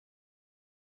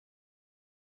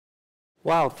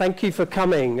Wow, thank you for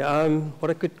coming. What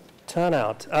a good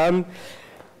turnout.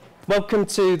 Welcome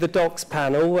to the Docs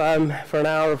panel for an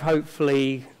hour of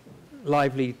hopefully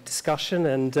lively discussion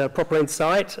and proper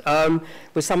insight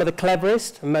with some of the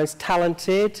cleverest and most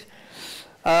talented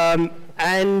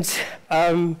and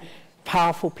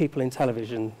powerful people in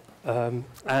television.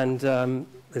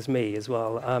 There's me as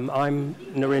well. I'm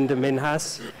Narinder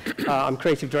Minhas. I'm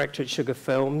creative director at Sugar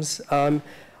Films.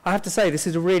 I have to say, this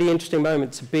is a really interesting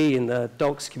moment to be in the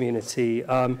docs community.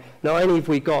 Not only have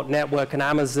we got Network and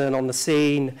Amazon on the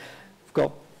scene, we've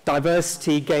got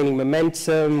diversity gaining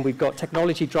momentum, we've got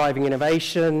technology driving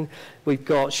innovation, we've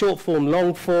got short form,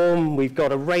 long form, we've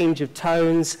got a range of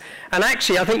tones. And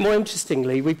actually, I think more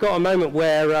interestingly, we've got a moment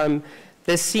where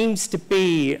there seems to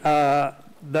be a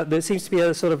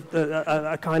sort of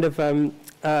a kind of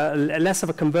less of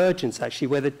a convergence, actually,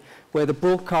 where the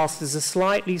broadcasters are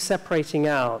slightly separating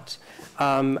out,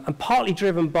 and partly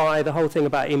driven by the whole thing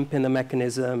about imp in the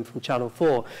mechanism from Channel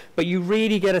 4. But you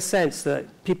really get a sense that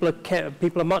people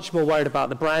are much more worried about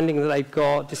the branding that they've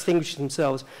got, distinguishing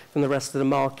themselves from the rest of the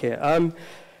market.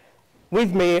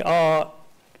 With me are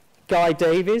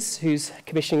Davies, who's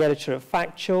commissioning editor at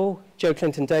Factual, Jo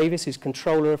Clinton-Davies, who's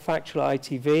controller of Factual at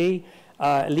ITV,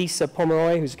 Alisa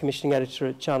Pomeroy, who's commissioning editor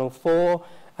at Channel 4,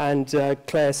 and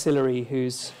Clare, Sillery,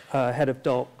 who's head of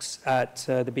docs at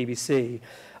the BBC.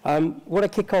 I want to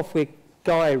kick off with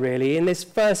Guy, really. In this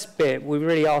first bit, we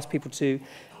really asked people to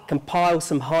compile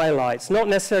some highlights, not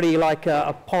necessarily like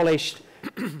a polished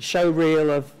show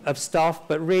reel of stuff,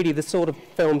 but really the sort of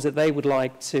films that they would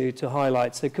like to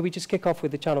highlight. So could we just kick off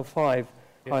with the Channel 5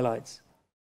 highlights?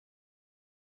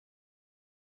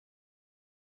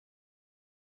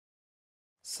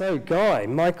 So, Guy,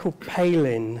 Michael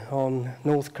Palin on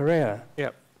North Korea.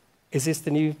 Yep. Is this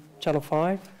the new Channel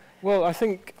 5? Well, I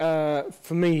think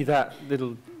for me that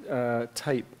little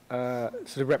tape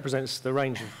sort of represents the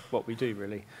range of what we do,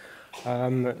 really.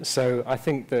 So I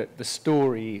think that the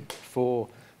story for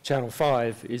Channel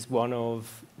 5 is one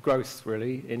of growth,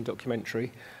 really, in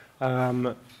documentary.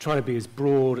 Trying to be as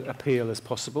broad appeal as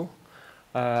possible,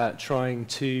 trying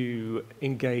to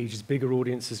engage as big an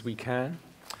audience as we can,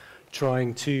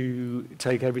 trying to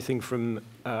take everything from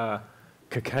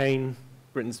cocaine,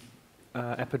 Britain's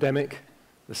epidemic,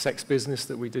 the sex business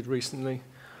that we did recently,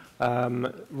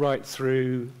 right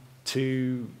through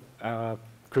to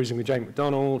Cruising with Jane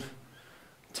McDonald,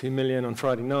 2 Million on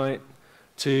Friday night,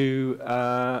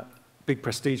 to big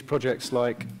prestige projects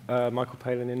like Michael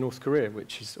Palin in North Korea,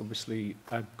 which is obviously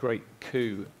a great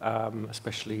coup,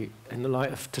 especially in the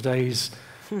light of today's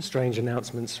strange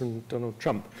announcements from Donald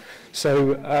Trump.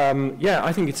 So, yeah,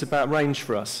 I think it's about range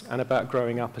for us and about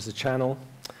growing up as a channel.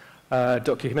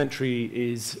 Documentary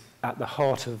is at the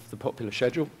heart of the popular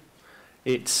schedule.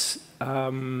 It's, I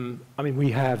mean,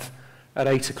 we have, at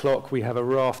 8 o'clock, we have a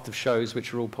raft of shows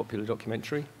which are all popular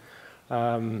documentary.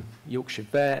 Yorkshire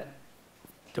Vet,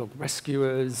 Dog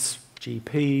Rescuers,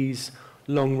 GPs,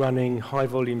 long-running,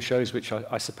 high-volume shows, which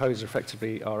I suppose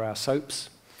effectively are our soaps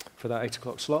for that 8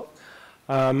 o'clock slot.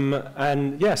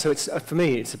 And yeah, so it's, for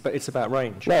me, it's about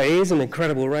range. No, it is an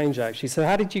incredible range, actually. So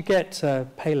how did you get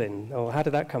Palin, or how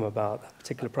did that come about, that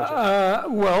particular project?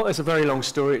 Well, it's a very long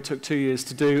story. It took 2 years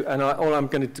to do, and all I'm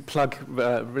going to plug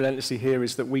relentlessly here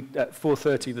is that at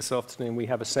 4:30 this afternoon, we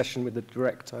have a session with the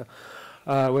director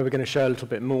where we're going to show a little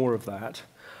bit more of that.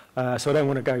 So I don't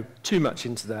want to go too much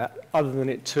into that, other than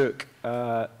it took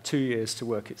 2 years to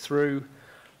work it through.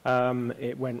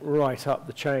 It went right up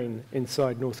the chain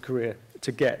inside North Korea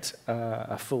to get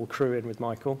a full crew in with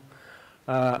Michael.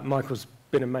 Michael's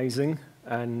been amazing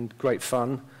and great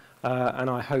fun, and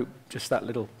I hope just that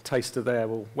little taster there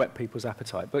will whet people's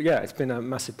appetite. But yeah, it's been a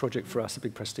massive project for us, a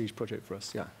big prestige project for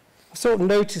us, yeah. I sort of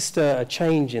noticed a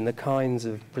change in the kinds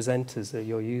of presenters that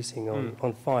you're using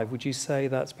on 5. Would you say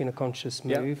that's been a conscious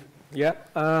move? Yeah,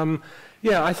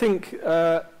 yeah, I think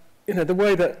you know, the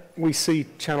way that we see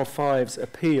Channel 5's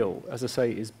appeal, as I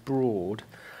say, is broad.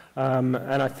 And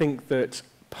I think that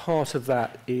part of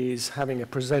that is having a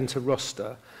presenter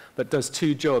roster that does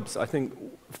two jobs. I think,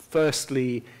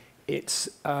 firstly, it's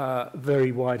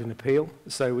very wide in appeal.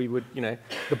 So we would, you know,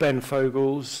 the Ben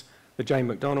Fogels, the Jane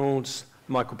McDonalds,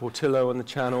 Michael Portillo on the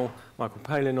channel, Michael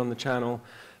Palin on the channel.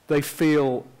 They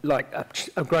feel like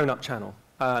a grown-up channel,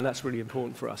 and that's really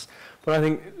important for us. But I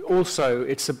think also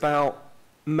it's about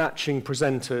matching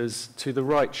presenters to the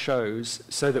right shows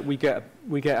so that we get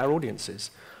our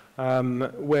audiences.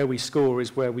 Where we score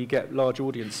is where we get large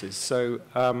audiences. So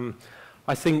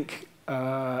I think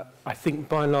by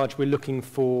and large we're looking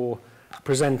for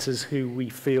presenters who we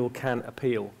feel can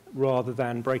appeal rather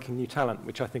than breaking new talent,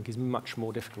 which I think is much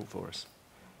more difficult for us.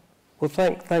 Well,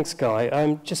 thanks,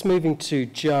 Guy. Just moving to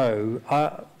Joe,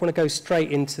 I want to go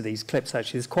straight into these clips,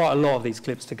 actually. There's quite a lot of these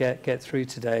clips to get through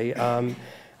today, and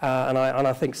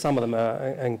I think some of them are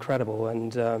incredible,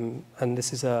 and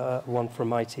this is one from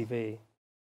ITV.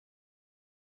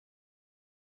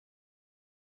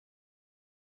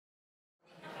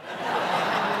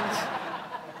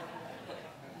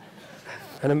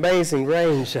 An amazing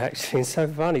range, actually, and so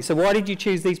funny. So why did you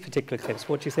choose these particular clips?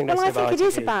 What do you think that's about? Well, I think it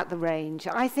is about the range.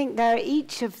 I think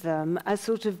each of them are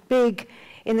sort of big,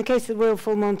 in the case of the Real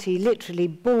Full Monty, literally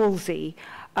ballsy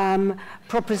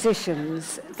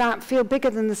propositions that feel bigger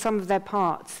than the sum of their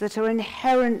parts, that are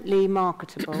inherently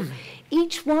marketable.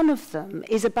 Each one of them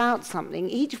is about something.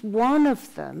 Each one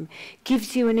of them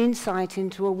gives you an insight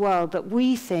into a world that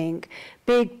we think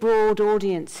big, broad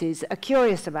audiences are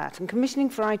curious about. And commissioning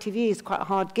for ITV is quite a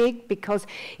hard gig because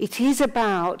it is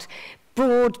about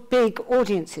broad, big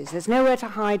audiences. There's nowhere to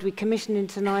hide. We commission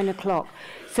into 9 o'clock.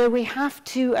 So we have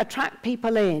to attract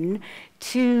people in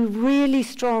to really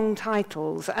strong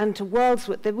titles and to worlds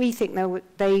that we think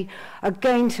they are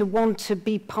going to want to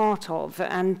be part of,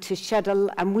 and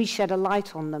we shed a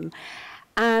light on them.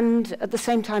 And at the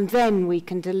same time, then we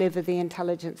can deliver the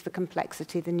intelligence, the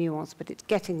complexity, the nuance, but it's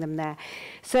getting them there.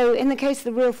 So in the case of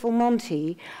the Real Full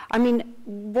Monty, I mean,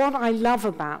 what I love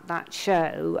about that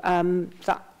show,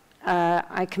 that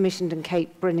I commissioned and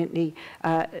Kate brilliantly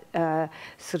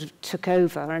sort of took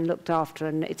over and looked after,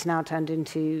 and it's now turned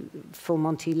into Full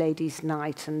Monty Ladies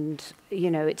Night, and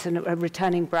you know, it's a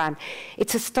returning brand.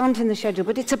 It's a stunt in the schedule,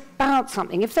 but it's about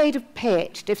something. If they'd have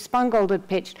pitched, if Spungold had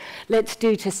pitched, let's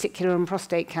do testicular and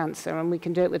prostate cancer, and we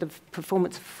can do it with a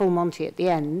performance of Full Monty at the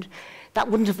end, that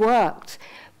wouldn't have worked.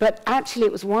 But actually,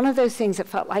 it was one of those things that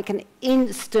felt like an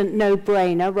instant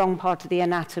no-brainer, wrong part of the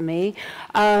anatomy,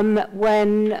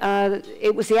 when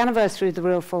it was the anniversary of the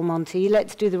Real Full Monty.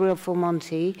 Let's do the Real Full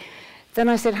Monty. Then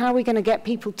I said, how are we going to get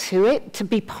people to it, to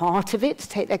be part of it, to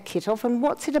take their kit off, and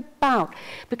what's it about?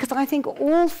 Because I think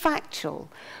all factual,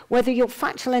 whether you're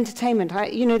factual entertainment,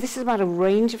 you know, this is about a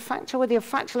range of factual, whether you're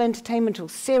factual entertainment or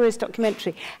serious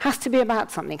documentary, has to be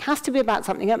about something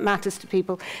that matters to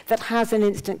people, that has an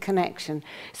instant connection.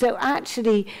 So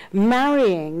actually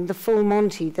marrying the Full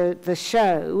Monty, the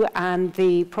show, and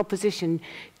the proposition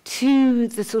to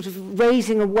the sort of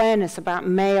raising awareness about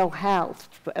male health,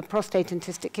 prostate and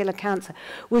testicular cancer,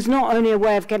 was not only a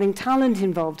way of getting talent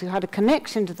involved who had a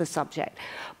connection to the subject,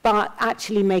 but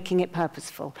actually making it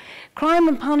purposeful. Crime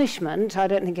and Punishment, I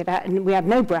don't think it had, and we had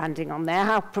no branding on there,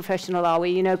 how professional are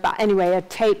we, you know, but anyway, a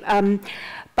tape. Crime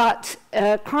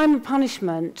and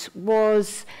Punishment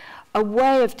was a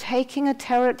way of taking a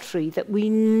territory that we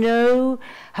know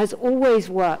has always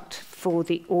worked for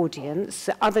the audience.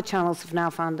 Other channels have now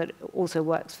found that it also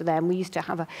works for them. We used to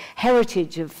have a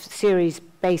heritage of series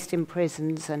based in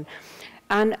prisons, and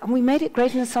we made it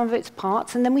great in the sum of its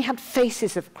parts, and then we had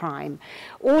faces of crime,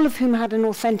 all of whom had an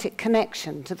authentic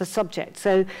connection to the subject.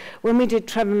 So when we did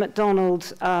Trevor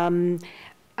McDonald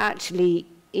actually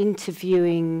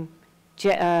interviewing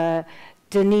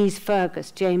Denise Fergus,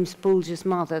 James Bulger's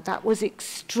mother, that was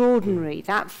extraordinary.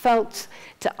 That felt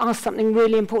to us something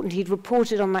really important. He'd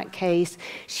reported on that case.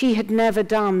 She had never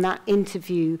done that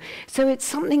interview. So it's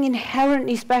something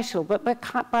inherently special, but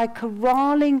by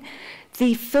corralling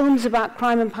the films about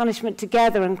crime and punishment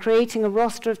together and creating a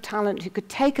roster of talent who could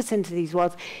take us into these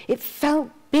worlds, it felt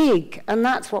big, and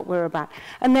that's what we're about.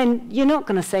 And then you're not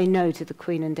going to say no to the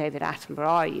Queen and David Attenborough,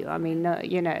 are you? I mean, no,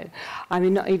 you know, I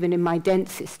mean, not even in my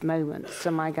densest moments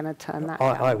am I going to turn that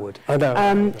down. I would. I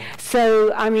know.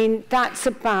 So, I mean, that's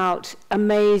about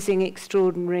amazing,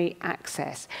 extraordinary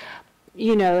access,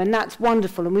 you know, and that's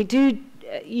wonderful. And we do,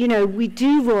 you know, we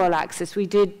do royal access. We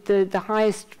did the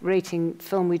highest rating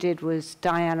film we did was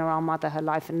Diana, Our Mother, Her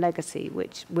Life and Legacy,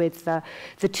 which with the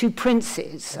two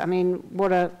princes. I mean,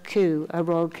 what a coup, a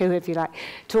royal coup, if you like,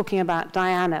 talking about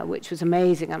Diana, which was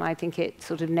amazing, and I think it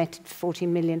sort of netted 40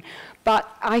 million. But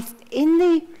in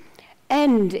the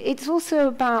end, it's also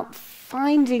about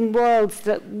finding worlds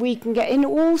that we can get in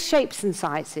all shapes and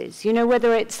sizes, you know,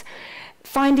 whether it's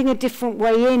finding a different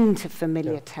way into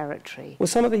familiar territory. Well,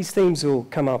 some of these themes will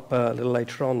come up a little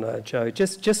later on, Joe.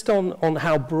 Just on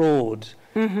how broad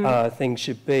things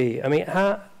should be. I mean,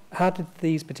 how did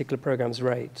these particular programs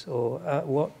rate, or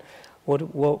what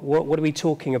are we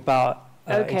talking about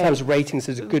in terms of ratings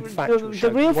as a good factual show?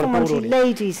 The Real Full Monty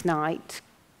Ladies Night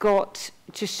got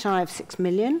just shy of 6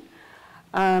 million.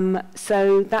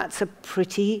 So that's a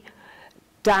pretty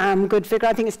damn good figure.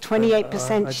 I think it's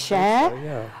 28% share. So,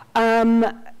 yeah.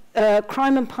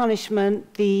 Crime and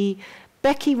Punishment, the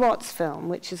Becky Watts film,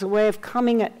 which is a way of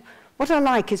coming at... What I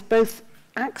like is both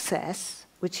access,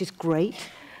 which is great,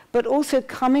 but also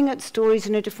coming at stories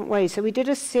in a different way. So we did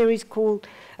a series called,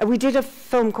 we did a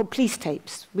film called Police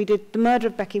Tapes. We did The Murder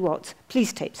of Becky Watts,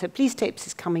 Police Tapes. So Police Tapes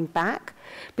is coming back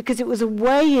because it was a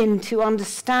way into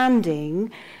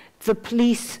understanding the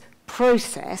police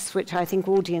process, which I think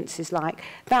audiences like.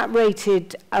 That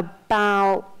rated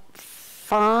about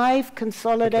 5,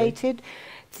 consolidated. Okay.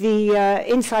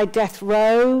 The Inside Death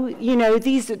Row, you know,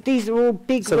 these are all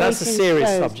big. So that's a serious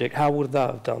subject. How would that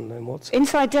have done then? What's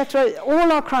Inside Death Row?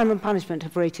 All our Crime and Punishment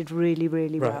have rated really,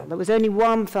 really well. There was only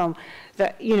one film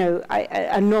that, you know,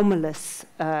 anomalous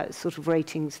sort of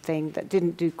ratings thing that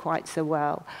didn't do quite so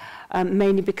well,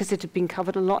 mainly because it had been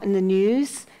covered a lot in the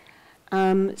news.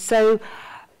 But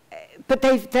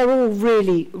they're all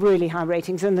really, really high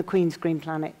ratings. And The Queen's Green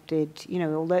Planet did, you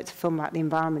know, although it's a film about the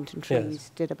environment and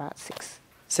trees, did about 6.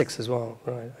 6 as well,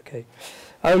 right, okay.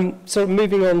 So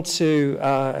moving on to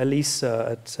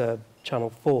Alisa at Channel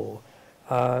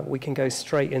 4, we can go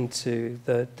straight into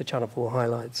the Channel 4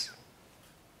 highlights.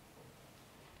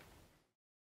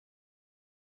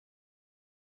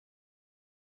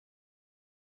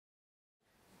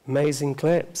 Amazing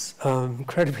clips,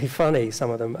 incredibly funny, some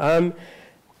of them.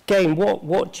 Again,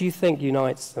 what do you think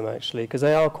unites them, actually? Because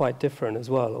they are quite different as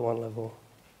well at one level.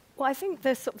 Well, I think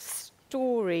the sort of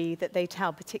story that they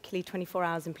tell, particularly 24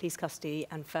 Hours in Police Custody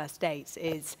and First Dates,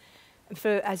 is,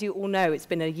 as you all know, it's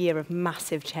been a year of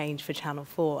massive change for Channel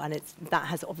 4, and that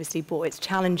has obviously brought its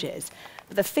challenges.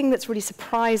 But the thing that's really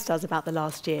surprised us about the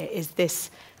last year is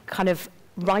this kind of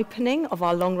ripening of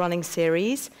our long-running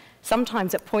series.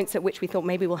 Sometimes at points at which we thought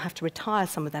maybe we'll have to retire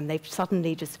some of them, they've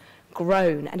suddenly just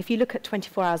grown. And if you look at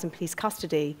 24 Hours in Police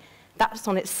Custody, that's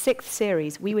on its 6th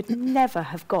series. We would never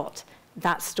have got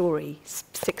that story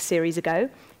 6 series ago.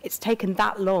 It's taken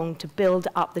that long to build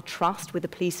up the trust with the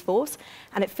police force,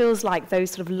 and it feels like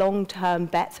those sort of long-term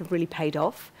bets have really paid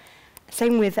off.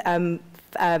 Same with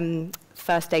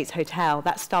First Dates Hotel.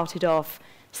 That started off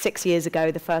 6 years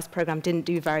ago. The first programme didn't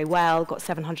do very well, got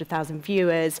 700,000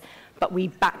 viewers, but we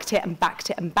backed it and backed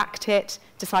it and backed it,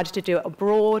 decided to do it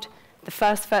abroad. The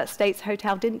First Dates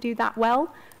Hotel didn't do that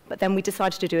well, but then we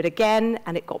decided to do it again,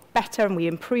 and it got better, and we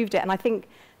improved it. And I think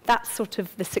that's sort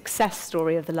of the success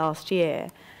story of the last year.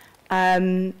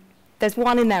 There's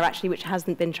one in there, actually, which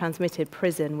hasn't been transmitted,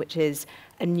 Prison, which is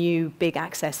a new big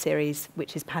access series,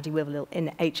 which is Paddy Willill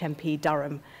in HMP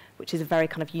Durham, which is a very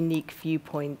kind of unique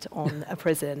viewpoint on a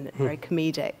prison, very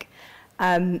comedic.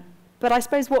 But I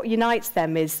suppose what unites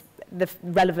them is the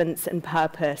relevance and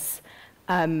purpose,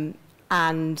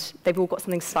 and they've all got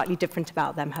something slightly different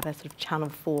about them, have a sort of Channel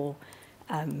 4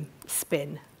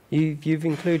 spin. You've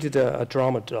included a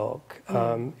drama doc.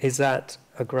 Is that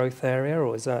a growth area,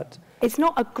 or is that... It's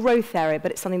not a growth area, but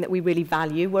it's something that we really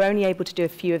value. We're only able to do a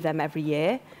few of them every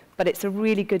year, but it's a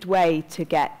really good way to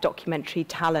get documentary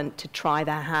talent to try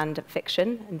their hand at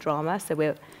fiction and drama, so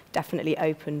we're definitely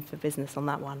open for business on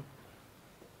that one.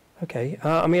 Okay.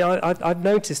 I mean, I've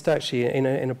noticed, actually, in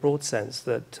a broad sense,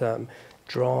 that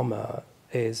drama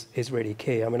is really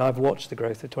key. I mean, I've watched the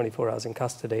growth of 24 Hours in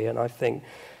Custody, and I think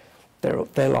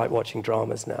they're like watching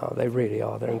dramas now. They really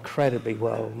are. They're incredibly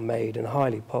well made and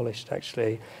highly polished,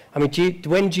 actually. I mean,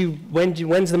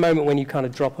 when's the moment when you kind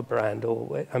of drop a brand,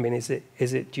 or I mean, is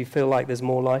it? Do you feel like there's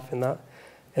more life in that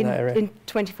area? In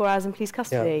 24 Hours in Police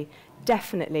Custody,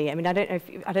 definitely. I mean, I don't know.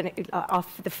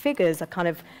 The figures are kind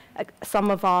of. Some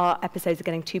of our episodes are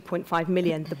getting 2.5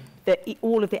 million.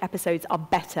 All of the episodes are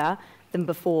better than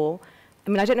before. I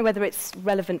mean, I don't know whether it's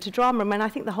relevant to drama. I mean, I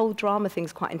think the whole drama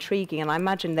thing's quite intriguing, and I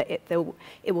imagine that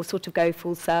it will sort of go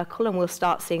full circle, and we'll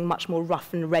start seeing much more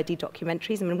rough and ready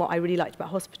documentaries. I mean, what I really liked about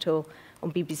Hospital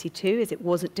on BBC Two is it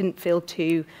didn't feel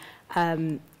too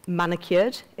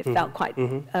manicured. It felt quite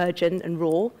urgent and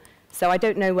raw. So I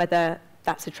don't know whether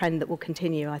that's a trend that will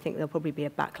continue. I think there'll probably be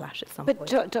a backlash at some point.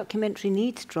 But documentary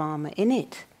needs drama in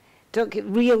it.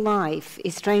 Real life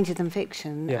is stranger than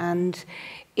fiction, and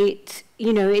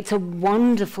it's a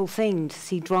wonderful thing to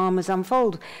see dramas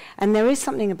unfold. And there is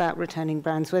something about returning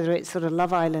brands, whether it's sort of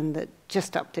Love Island that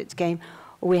just upped its game,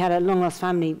 or we had a Long Lost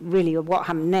Family, really, or What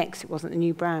Happened Next. It wasn't a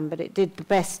new brand, but it did the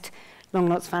best Long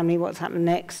Lost Family, What's Happened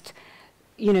Next,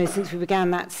 since we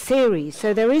began that series.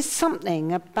 So there is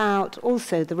something about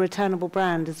also the returnable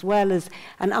brand, as well as,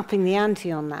 and upping the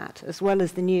ante on that, as well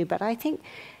as the new. But I think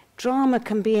drama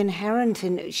should be inherent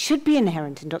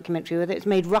in documentary, whether it's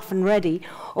made rough and ready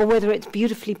or whether it's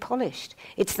beautifully polished.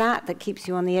 It's that keeps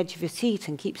you on the edge of your seat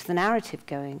and keeps the narrative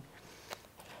going.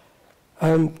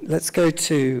 Let's go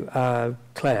to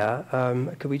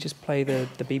Clare. Could we just play the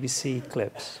BBC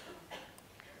clips?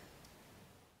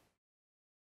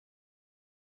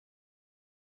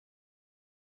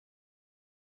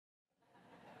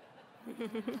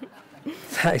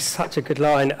 That is such a good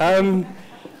line.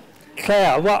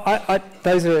 Claire, well,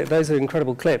 those are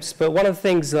incredible clips, but one of the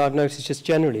things that I've noticed just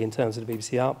generally in terms of the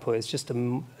BBC output is just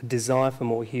a desire for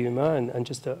more humour and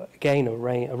just, again, a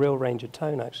real range of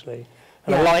tone, actually.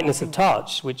 And a lightness of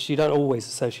touch, which you don't always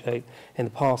associate in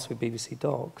the past with BBC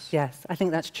docs. Yes, I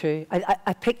think that's true.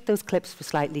 I picked those clips for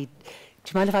slightly...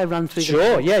 Do you mind if I run through them?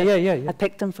 Sure, yeah. I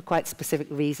picked them for quite specific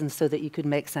reasons so that you could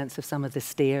make sense of some of the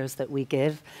steers that we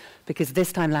give. Because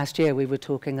this time last year we were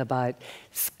talking about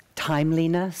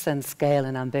timeliness and scale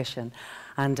and ambition.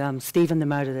 And Stephen, the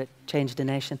Murder That Changed a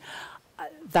Nation,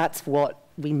 that's what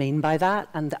we mean by that,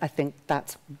 and I think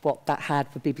that's what that had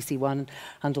for BBC One.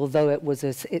 And although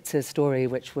it's a story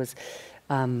which was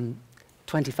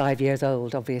 25 years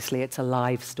old, obviously it's a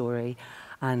live story,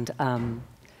 and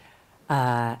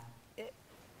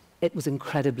it was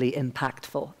incredibly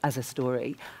impactful as a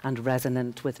story and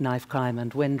resonant with Knife Crime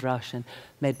and Windrush, and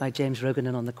made by James Rogan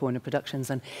on the Corner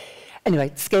Productions. And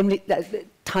anyway,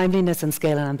 timeliness and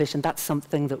scale and ambition, that's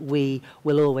something that we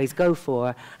will always go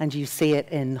for. And you see it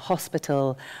in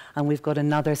Hospital, and we've got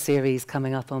another series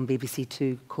coming up on BBC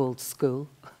Two called School,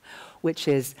 which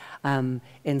is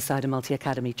inside a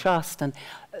multi-academy trust.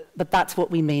 But that's what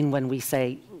we mean when we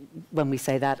say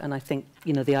that. And I think,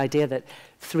 you know, the idea that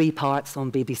 3 parts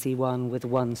on BBC One with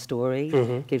one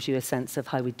story gives you a sense of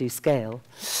how we do scale.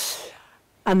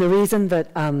 And the reason that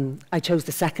I chose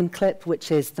the second clip,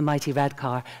 which is The Mighty Red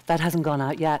Car, that hasn't gone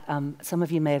out yet. Some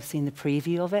of you may have seen the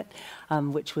preview of it,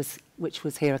 which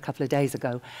was here a couple of days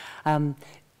ago.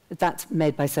 That's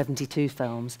made by 72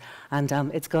 Films, and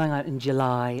it's going out in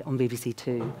July on BBC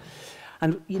Two.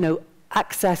 And, you know,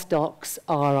 access docs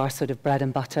are our sort of bread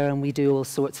and butter, and we do all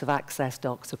sorts of access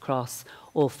docs across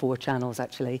all 4 channels,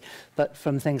 actually. But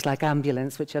from things like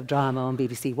Ambulance, which have drama on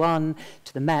BBC One,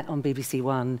 to The Met on BBC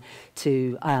One,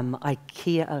 to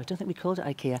IKEA, I don't think we called it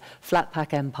IKEA, Flat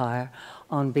Pack Empire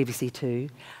on BBC Two.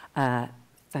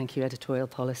 Thank you, editorial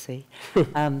policy.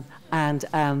 And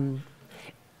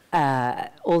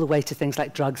all the way to things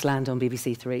like Drugs Land on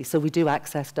BBC Three. So we do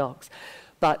access docs.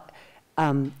 But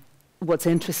what's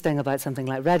interesting about something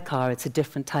like Red Car, it's a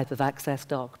different type of access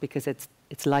doc because it's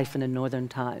life in a northern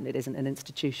town. It isn't an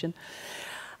institution.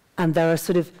 And there are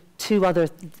sort of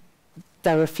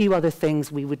there are a few other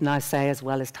things we would now say, as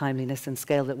well as timeliness and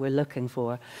scale, that we're looking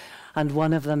for. And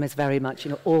one of them is very much,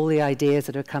 you know, all the ideas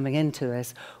that are coming into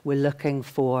us, we're looking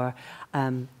for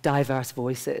diverse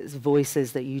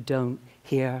voices that you don't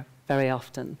hear very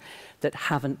often, that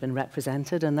haven't been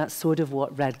represented. And that's sort of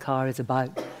what Red Car is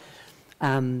about.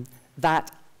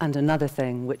 That and another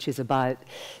thing, which is about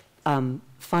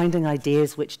finding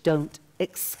ideas which don't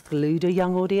exclude a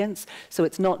young audience. So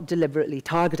it's not deliberately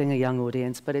targeting a young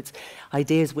audience, but it's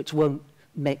ideas which won't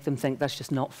make them think that's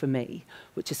just not for me,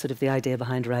 which is sort of the idea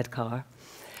behind Red Car.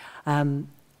 And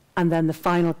then the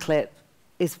final clip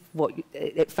is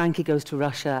Frankie Goes to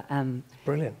Russia.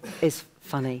 Brilliant. Is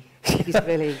funny. He's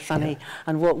really funny.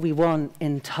 And what we want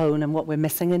in tone and what we're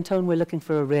missing in tone, we're looking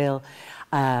for a real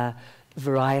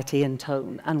variety in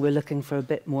tone, and we're looking for a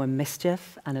bit more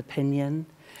mischief and opinion.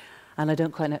 And I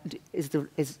don't quite know,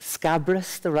 is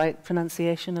scabrous the right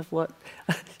pronunciation of what?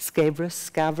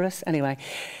 Scabrous? Anyway,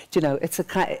 do you know, it's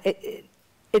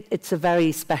a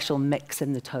very special mix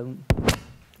in the tone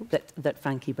that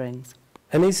Frankie brings.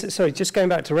 And sorry, just going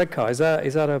back to Red Car, is that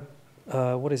a,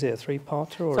 what is it, a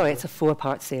 3-parter? Sorry, it's a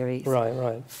 4-part series.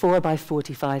 Right. 4 by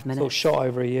 45 minutes. So shot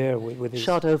over a year with his...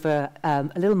 Shot over a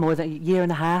little more than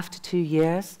 1.5 to 2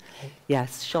 years.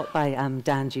 Yes, shot by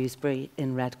Dan Dewsbury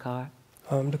in Red Car.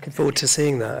 I'm looking forward to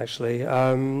seeing that, actually.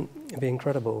 It'd be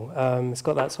incredible. It's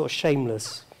got that sort of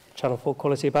shameless Channel 4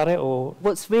 quality about it, or...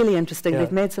 What's really interesting,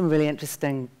 they've made some really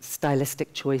interesting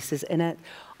stylistic choices in it.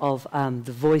 Of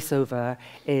the voiceover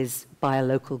is by a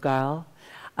local girl.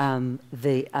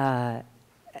 The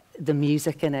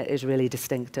music in it is really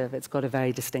distinctive. It's got a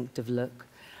very distinctive look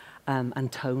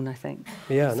and tone, I think.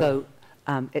 Yeah. So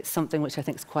it's something which I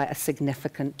think is quite a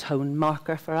significant tone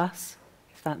marker for us,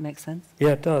 if that makes sense.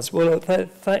 Yeah, it does. Well,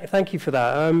 thank you for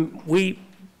that.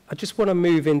 I just want to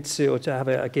move into, or to have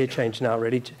a gear change now,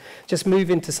 really. Just move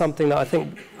into something that I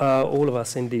think all of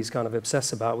us indies kind of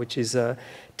obsess about, which is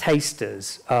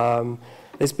tasters.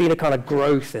 There's been a kind of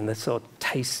growth in the sort of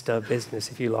taster business,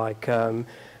 if you like.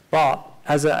 But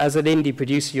as an indie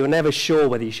producer, you're never sure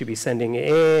whether you should be sending it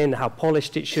in, how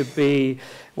polished it should be,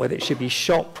 whether it should be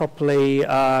shot properly.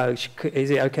 Is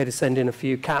it okay to send in a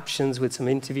few captions with some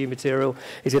interview material?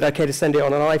 Is it okay to send it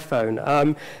on an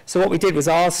iPhone? So what we did was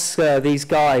ask these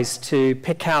guys to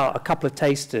pick out a couple of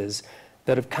tasters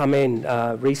that have come in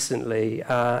recently,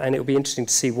 and it'll be interesting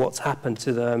to see what's happened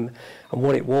to them and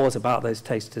what it was about those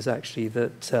tasters actually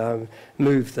that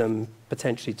moved them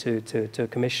potentially to a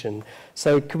commission.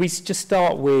 So could we just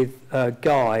start with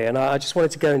Guy? And I just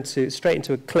wanted to go straight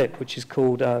into a clip which is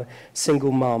called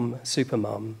Single Mum, Super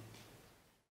Mum.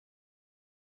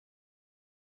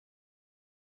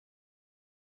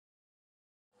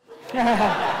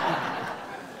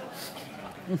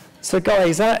 So, Guy,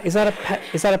 is that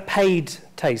a paid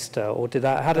taster, or did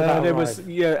that? How did that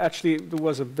arrive? Actually, there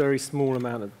was a very small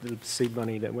amount of the seed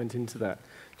money that went into that,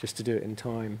 just to do it in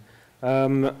time. I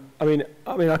mean,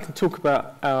 I can talk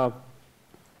about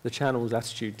the channel's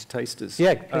attitude to tasters.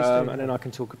 Yeah, please do. And then I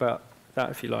can talk about that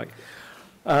if you like.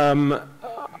 Well,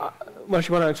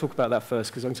 actually, why don't I talk about that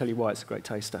first, because I can tell you why it's a great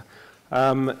taster.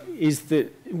 Is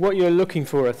that what you're looking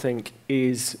for, I think,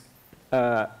 is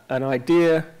an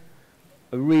idea,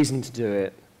 a reason to do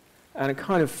it, and a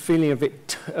kind of feeling of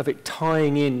it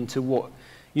tying into what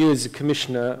you as a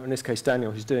commissioner, in this case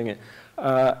Daniel, who's doing it,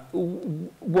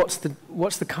 what's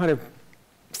the kind of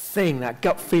thing, that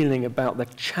gut feeling about the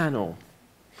channel.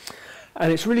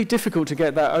 And it's really difficult to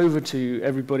get that over to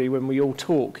everybody when we all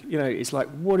talk. You know, it's like,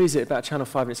 what is it about Channel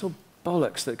 5? And it's all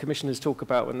bollocks that commissioners talk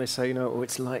about when they say, you know, oh,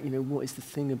 it's like, you know, what is the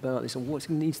thing about this, or what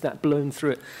needs that blown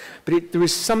through it. But there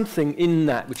is something in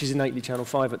that which is innately Channel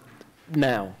 5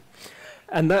 now.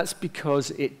 And that's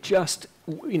because it just,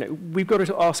 you know, we've got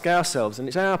to ask ourselves, and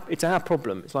it's our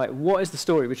problem. It's like, what is the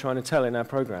story we're trying to tell in our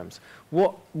programs?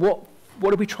 What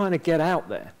are we trying to get out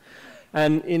there?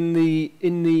 And in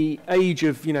the age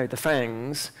of, you know, the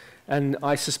fangs, and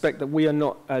I suspect that we are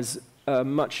not as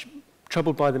much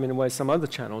troubled by them in a way as some other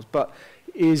channels, but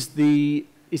what's the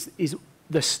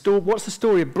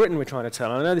story of Britain we're trying to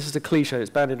tell? And I know this is a cliche that's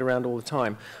bandied around all the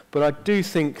time, but I do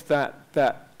think that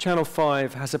Channel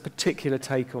 5 has a particular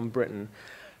take on Britain,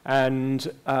 and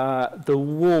the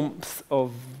warmth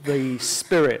of the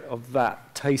spirit of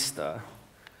that taster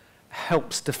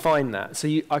helps define that. So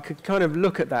I could kind of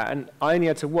look at that, and I only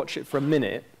had to watch it for a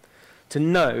minute to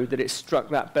know that it struck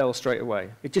that bell straight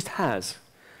away. It just has.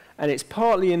 And it's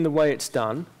partly in the way it's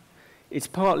done, it's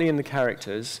partly in the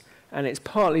characters, and it's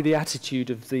partly the attitude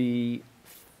of the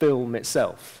film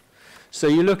itself. So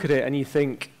you look at it and you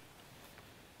think,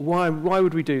 why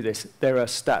would we do this? There are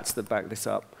stats that back this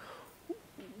up.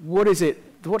 What is it?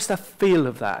 What's the feel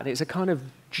of that? And it's a kind of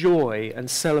joy and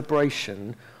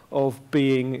celebration of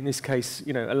being, in this case,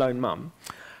 you know, a lone mum.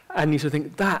 And you sort of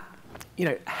think that, you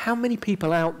know, how many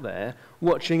people out there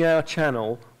watching our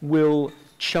channel will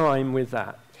chime with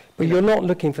that? But you're not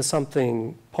looking for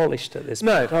something polished at this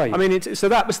point, are you? I mean, so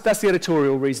that's the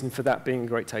editorial reason for that being a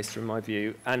great taster in my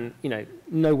view, and, you know,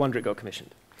 no wonder it got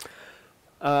commissioned.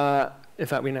 In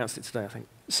fact, we announced it today, I think.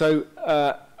 So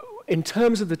in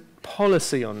terms of the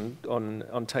policy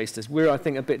on tasters, we're, I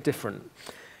think, a bit different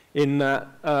in that,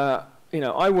 you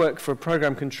know, I work for a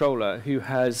program controller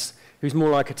who's more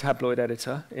like a tabloid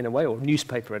editor, in a way, or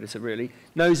newspaper editor, really,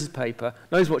 knows his paper,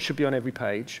 knows what should be on every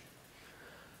page,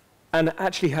 and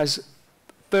actually has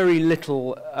very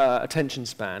little attention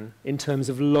span in terms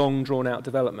of long, drawn-out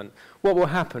development. What will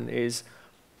happen is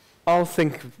I'll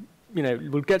think, you know,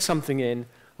 we'll get something in,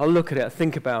 I'll look at it, I'll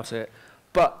think about it,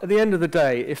 but at the end of the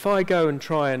day, if I go and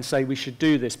try and say we should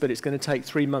do this, but it's going to take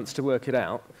 3 months to work it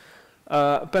out,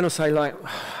 Ben will say, like,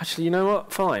 actually, you know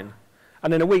what, fine.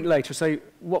 And then a week later, say,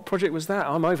 what project was that?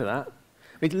 I'm over that.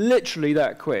 It's literally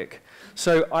that quick.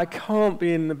 So I can't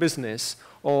be in the business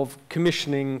of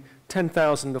commissioning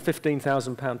 10,000 or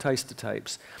 15,000 pound taster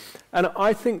tapes. And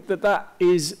I think that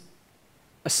is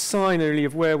a sign really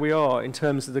of where we are in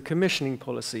terms of the commissioning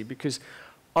policy, because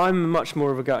I'm much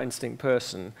more of a gut instinct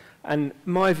person. And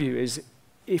my view is,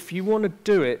 if you want to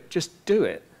do it, just do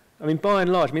it. I mean, by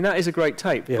and large, I mean, that is a great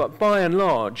tape, yeah. But by and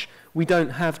large, we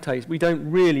don't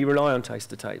really rely on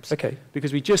taster tapes. Okay.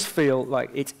 Because we just feel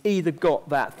like it's either got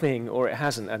that thing or it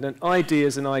hasn't. And an idea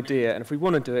is an idea, and if we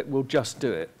want to do it, we'll just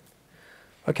do it.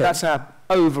 Okay. That's our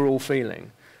overall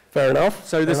feeling. Fair enough.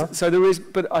 So there is,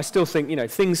 but I still think, you know,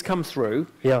 things come through.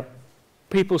 Yeah.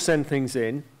 People send things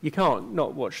in. You can't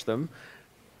not watch them.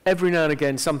 Every now and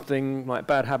again, something like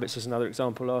Bad Habits was another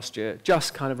example last year,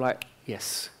 just kind of like,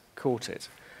 yes, caught it.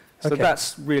 So okay.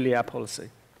 That's really our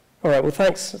policy. All right, well,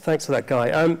 thanks for that,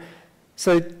 Guy.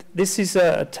 So this is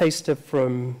a taster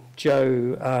from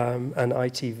Joe and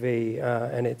ITV,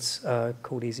 and it's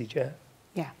called EasyJet.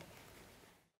 Yeah.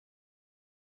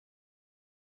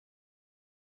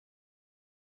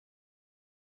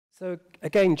 So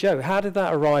again, Joe, how did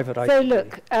that arrive at ITV? So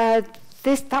look,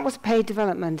 that was paid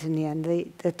development in the end,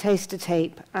 the taster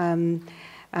tape.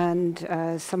 and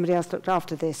somebody else looked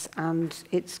after this, and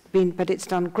it's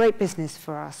done great business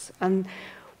for us. And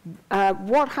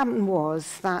what happened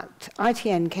was that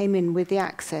ITN came in with the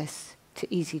access to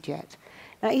EasyJet.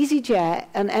 Now, EasyJet,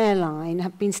 an airline,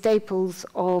 have been staples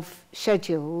of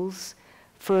schedules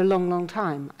for a long, long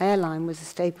time. Airline was a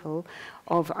staple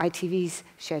of ITV's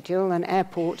schedule and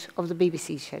airport of the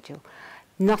BBC's schedule.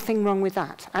 Nothing wrong with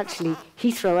that. Actually,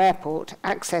 Heathrow Airport,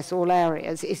 access all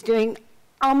areas, is doing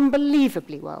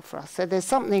unbelievably well for us. So there's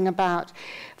something about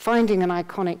finding an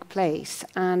iconic place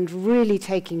and really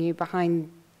taking you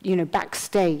behind,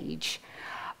 backstage.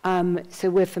 So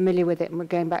we're familiar with it and we're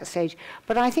going backstage.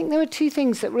 But I think there were two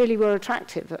things that really were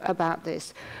attractive about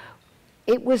this.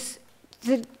 It was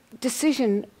the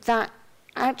decision that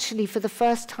actually for the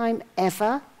first time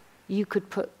ever you could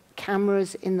put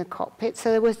cameras in the cockpit.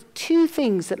 So there were two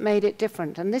things that made it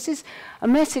different. And this is a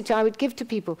message I would give to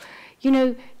people.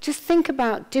 Just think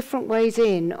about different ways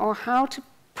in, or how to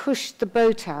push the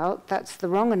boat out. That's the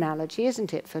wrong analogy,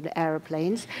 isn't it, for the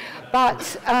aeroplanes?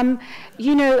 But, and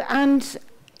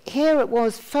here it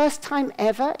was, first time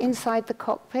ever inside the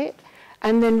cockpit,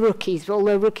 and then rookies,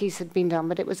 although rookies had been done,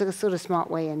 but it was a sort of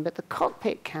smart way in. But the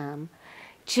cockpit cam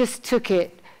just took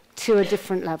it to a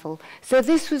different level. So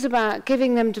this was about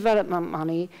giving them development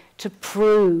money to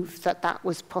prove that that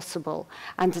was possible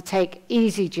and to take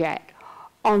EasyJet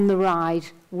on the ride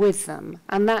with them.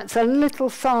 And that's a little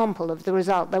sample of the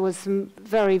result. There was some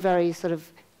very, very sort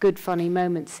of good, funny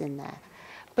moments in there.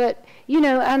 But,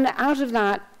 and out of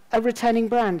that, a returning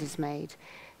brand is made.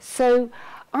 So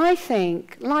I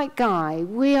think, like Guy,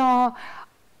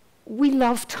 we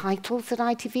love titles at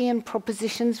ITV and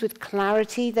propositions with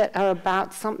clarity that are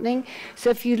about something. So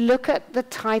if you look at the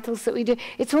titles that we do,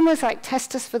 it's almost like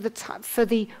test us for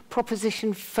the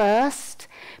proposition first,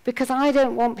 because I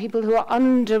don't want people who are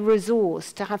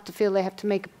under-resourced to have to feel they have to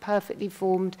make a perfectly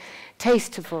formed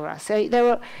taster for us. So there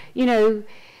are,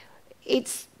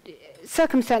 it's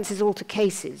circumstances alter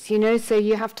cases, so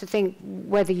you have to think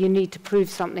whether you need to prove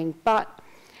something. But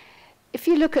if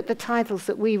you look at the titles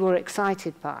that we were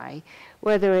excited by,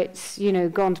 whether it's,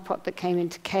 Gone to Pot that came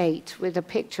into Kate with a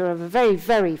picture of a very,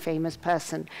 very famous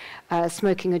person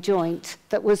smoking a joint,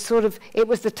 that was it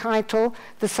was the title,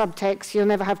 the subtext, you'll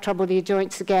never have trouble with your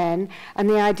joints again, and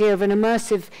the idea of an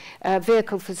immersive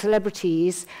vehicle for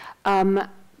celebrities,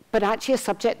 but actually a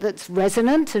subject that's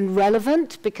resonant and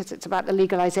relevant because it's about the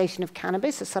legalization of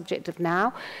cannabis, a subject of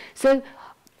now. So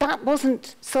that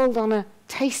wasn't sold on a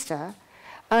taster.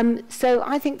 So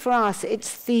I think for us,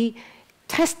 it's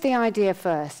test the idea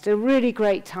first, a really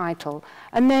great title,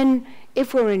 and then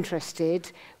if we're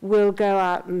interested, we'll go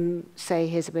out and say,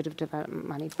 here's a bit of development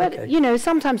money. But, okay.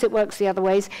 Sometimes it works the other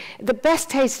ways. The best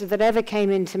taster that ever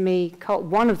came into me,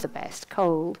 one of the best,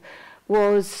 cold,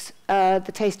 was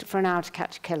the taster for An Hour to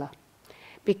Catch a Killer,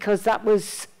 because that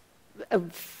was a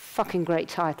fucking great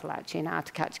title, actually, An Hour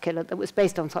to Catch a Killer, that was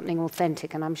based on something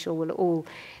authentic, and I'm sure we'll all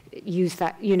use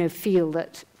that, feel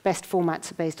that best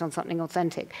formats are based on something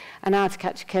authentic. An Hour to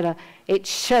Catch a Killer, it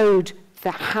showed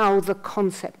how the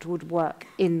concept would work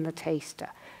in the taster.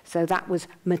 So that was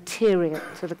material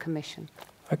to the commission.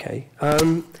 Okay.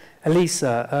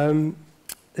 Alisa,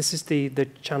 this is the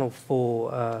Channel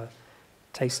 4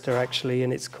 taster, actually,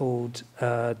 and it's called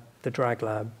the Drag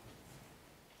Lab.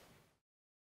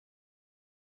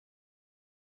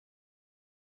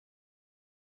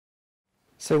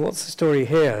 So what's the story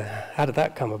here? How did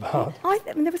that come about?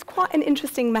 There was quite an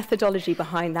interesting methodology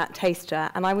behind that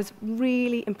taster, and I was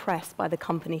really impressed by the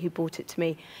company who brought it to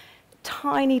me.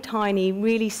 Tiny, tiny,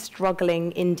 really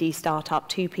struggling indie startup,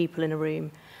 2 people in a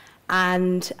room.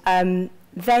 And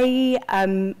they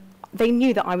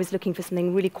knew that I was looking for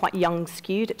something really quite young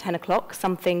skewed at 10 o'clock,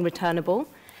 something returnable.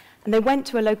 And they went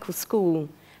to a local school,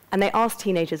 and they asked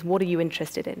teenagers, what are you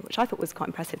interested in? Which I thought was quite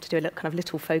impressive, to do a kind of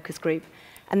little focus group.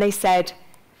 And they said,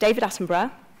 David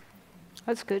Attenborough,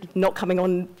 that's good, not coming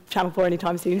on Channel 4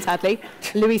 anytime soon, sadly,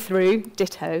 Louis Theroux,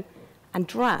 ditto, and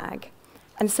drag.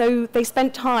 And so they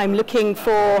spent time looking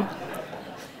for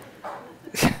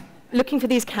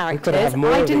these characters. You've got to have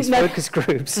more of these focus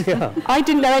groups. Yeah. I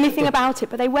didn't know anything about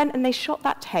it, but they went and they shot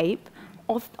that tape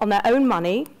on their own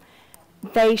money.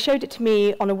 They showed it to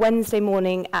me on a Wednesday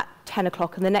morning at 10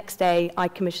 o'clock, and the next day I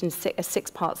commissioned a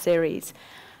 6-part series.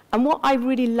 And what I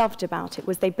really loved about it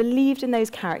was they believed in those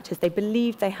characters, they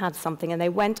believed they had something, and they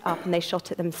went up and they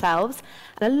shot it themselves.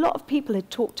 And a lot of people had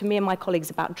talked to me and my colleagues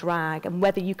about drag and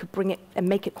whether you could bring it and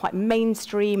make it quite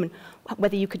mainstream, and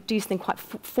whether you could do something quite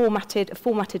a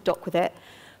formatted doc with it.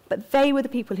 But they were the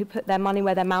people who put their money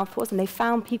where their mouth was, and they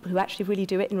found people who actually really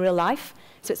do it in real life.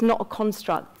 So it's not a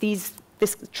construct. This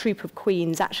troupe of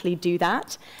queens actually do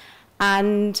that.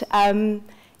 And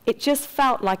it just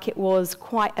felt like it was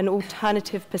quite an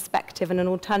alternative perspective and an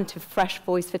alternative fresh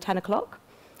voice for 10 o'clock.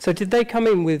 So did they come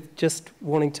in with just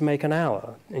wanting to make an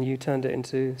hour, and you turned it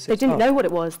into 6 They didn't parts? know what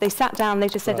it was. They sat down, they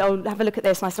just said, Right. oh, have a look at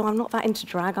this. And I said, oh, I'm not that into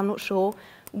drag, I'm not sure.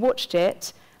 Watched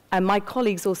it, and my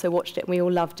colleagues also watched it, and we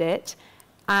all loved it.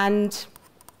 And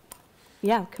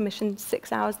yeah, commissioned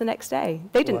 6 hours the next day.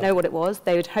 They didn't know what it was.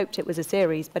 They had hoped it was a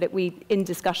series, but in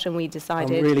discussion, we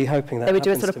decided I'm really hoping that they would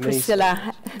do a happens sort of to me,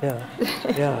 Priscilla. Yeah,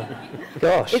 yeah.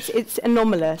 Gosh. It's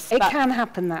anomalous. It but can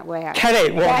happen that way, actually. Can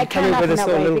it? What, Yeah, it come can in with happen a that sort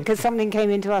of way, little- because something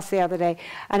came into us the other day,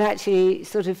 and actually,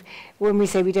 sort of, when we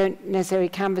say we don't necessarily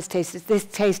canvas tasters, this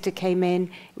taster came in.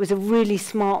 It was a really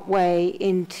smart way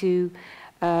into,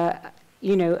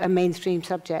 you know, a mainstream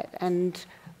subject, and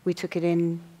we took it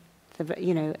in.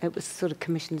 You know, it was sort of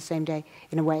commissioned the same day,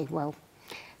 in a way. Well,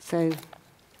 so.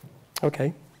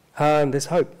 Okay, there's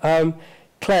hope.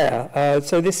 Claire,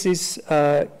 so this is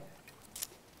a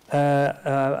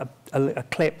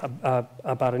clip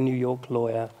about a New York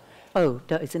lawyer. Oh,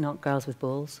 is it not Girls with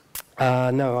Balls?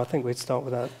 No, I think we'd start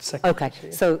with that second. Okay,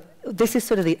 actually. so this is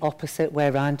sort of the opposite way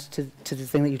around to the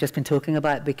thing that you've just been talking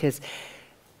about, because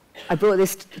I brought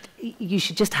this, you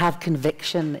should just have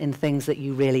conviction in things that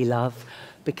you really love,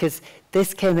 because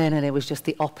this came in and it was just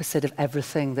the opposite of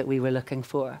everything that we were looking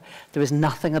for. There was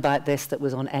nothing about this that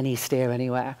was on any steer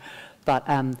anywhere. But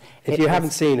if you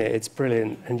haven't seen it, it's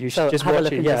brilliant, and you should So just have a watch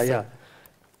look it. and Yeah, just- yeah.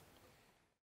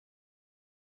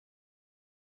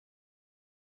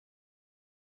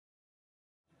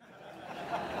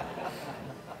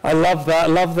 I love that. I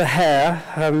love the hair.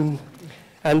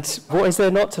 And what is there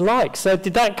not to like? So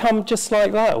did that come just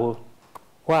like that? Or,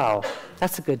 wow.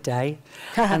 That's a good day.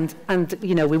 and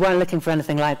you know, we weren't looking for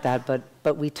anything like that,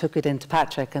 but we took it into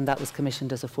Patrick, and that was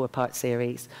commissioned as a 4-part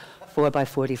series, 4 by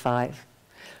 45,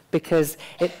 because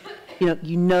it,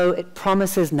 you know, it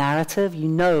promises narrative. You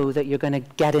know that you're going to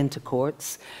get into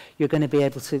courts. You're going to be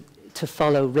able to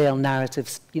follow real narrative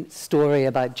story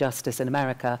about justice in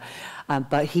America,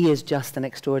 but he is just an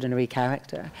extraordinary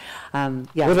character.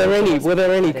 Yeah, Were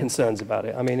there any concerns about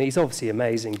it? I mean, he's obviously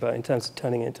amazing, but in terms of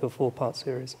turning it into a 4-part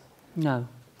series, no,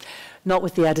 not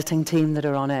with the editing team that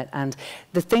are on it. And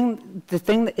the thing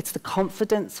that it's the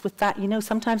confidence with that. You know,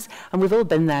 sometimes, and we've all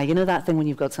been there. You know that thing when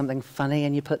you've got something funny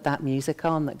and you put that music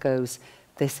on that goes,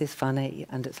 "This is funny,"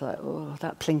 and it's like, oh,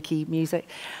 that plinky music.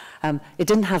 It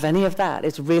didn't have any of that.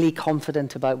 It's really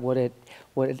confident about what it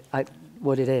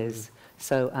is.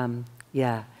 So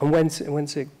yeah. and when's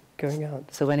it going out?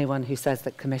 So anyone who says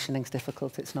that commissioning's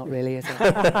difficult, it's not really, is it?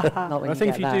 Not when I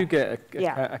think if you that. do get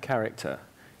Yeah. a character,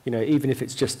 you know, even if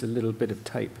it's just a little bit of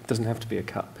tape, it doesn't have to be a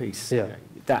cut piece. Yeah. You know,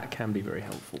 that can be very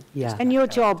helpful. Yeah. And your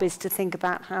job is to think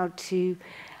about how to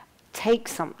take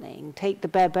the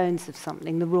bare bones of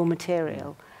something, the raw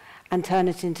material, and turn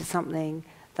it into something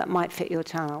that might fit your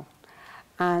channel.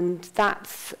 And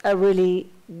that's a really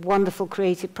wonderful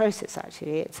creative process,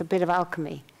 actually. It's a bit of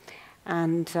alchemy.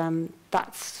 And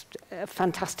that's a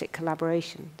fantastic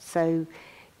collaboration. So,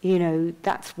 you know,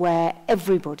 that's where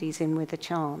everybody's in with a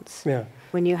chance. Yeah.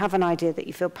 When you have an idea that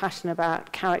you feel passionate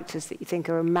about, characters that you think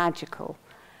are magical,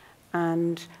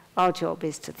 and our job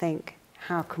is to think,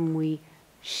 how can we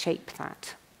shape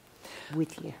that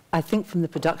with you? I think from the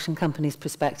production company's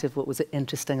perspective, what was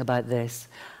interesting about this,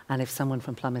 and if someone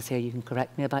from Plum is here, you can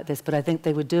correct me about this, but I think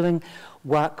they were doing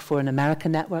work for an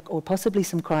American network, or possibly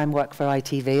some crime work for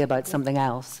ITV about something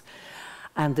else,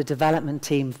 and the development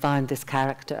team found this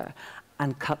character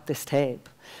and cut this tape.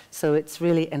 So it's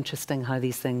really interesting how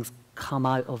these things come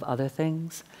out of other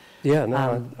things. Yeah,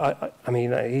 no, I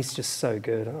mean, he's just so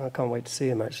good. I can't wait to see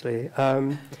him, actually.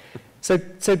 So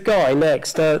Guy,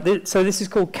 next. So this is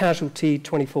called Casualty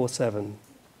 24/7.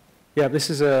 Yeah, this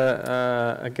is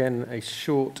again a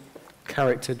short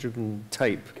character-driven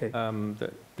tape. Okay.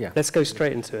 Yeah. Let's go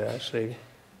straight into it, actually.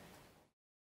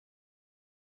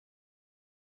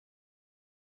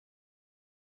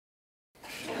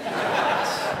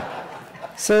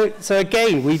 So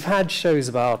again, we've had shows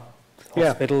about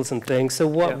hospitals and things. So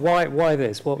why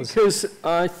this? What was? Because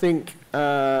I think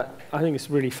it's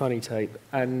a really funny tape,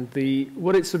 and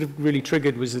what it sort of really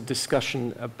triggered was a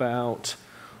discussion about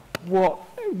what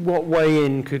way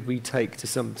in could we take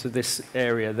to this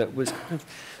area that was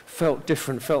felt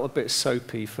different, felt a bit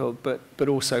soapy, but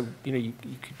also, you know,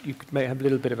 you could have a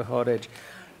little bit of a hard edge,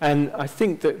 and I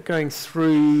think that going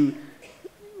through,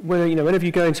 whenever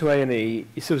you go into A&E,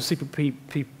 you sort of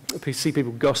see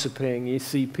people gossiping, you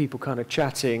see people kind of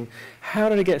chatting. How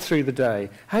did I get through the day?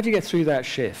 How do you get through that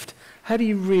shift? How do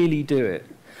you really do it?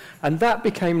 And that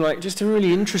became like just a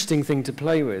really interesting thing to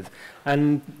play with.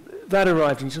 And that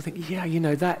arrived, and you sort of think, yeah, you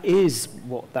know, that is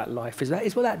what that life is. That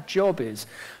is what that job is.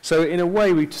 So in a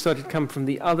way, we decided to come from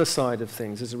the other side of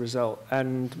things as a result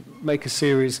and make a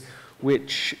series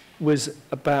which was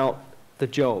about the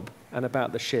job and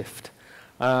about the shift.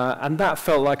 And that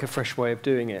felt like a fresh way of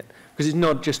doing it, because it's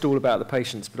not just all about the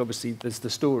patients, but obviously there's the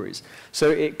stories.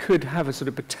 So it could have a sort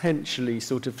of potentially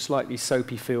sort of slightly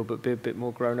soapy feel, but be a bit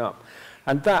more grown up.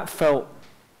 And that felt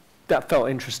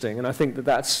interesting, and I think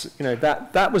that's, you know,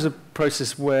 that was a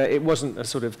process where it wasn't a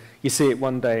sort of, you see it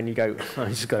one day and you go, oh, you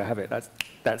just got to have it,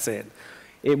 that's it.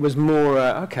 It was more,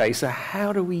 okay, so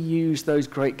how do we use those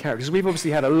great characters? We've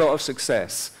obviously had a lot of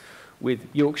success with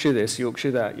Yorkshire this,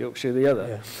 Yorkshire that, Yorkshire the other.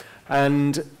 Yeah.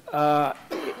 And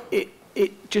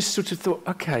it just sort of thought,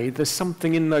 okay, there's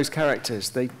something in those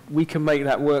characters. We can make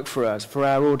that work for us, for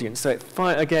our audience. So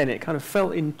again, it kind of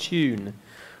felt in tune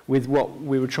with what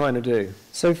we were trying to do.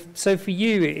 So for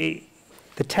you,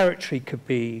 the territory could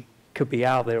be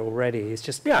out there already. It's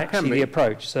just actually the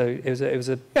approach. So it was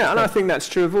a and I think that's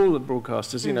true of all the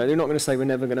broadcasters. You know, they're not going to say we're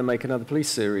never going to make another police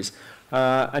series.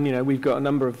 And you know, we've got a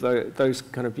number of those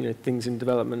kind of, you know, things in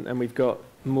development, and we've got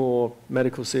more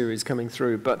medical series coming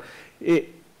through. But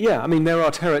I mean, there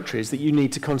are territories that you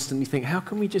need to constantly think, how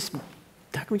can we just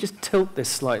tilt this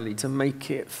slightly to make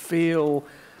it feel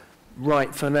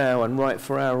right for now and right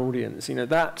for our audience? You know,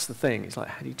 that's the thing. It's like,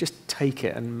 how do you just take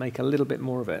it and make a little bit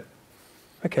more of it?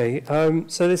 Okay,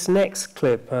 so this next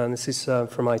clip, and this is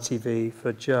from ITV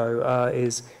for Joe,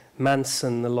 is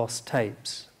Manson, the Lost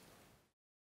Tapes.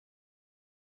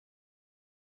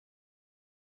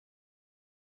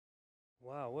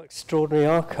 Wow, what extraordinary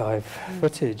archive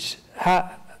footage.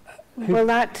 Well,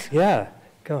 that... Yeah,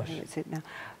 gosh. That's it now.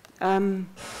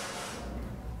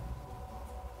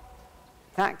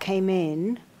 That came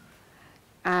in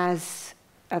as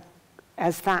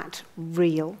that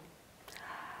reel.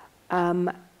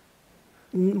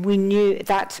 We knew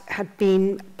that had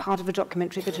been part of a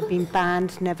documentary that had been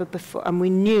banned never before, and we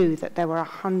knew that there were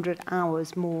 100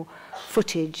 hours more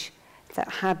footage that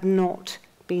had not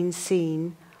been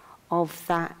seen of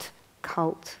that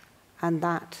cult and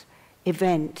that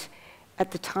event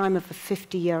at the time of the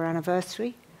 50-year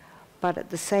anniversary, but at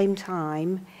the same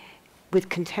time with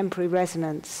contemporary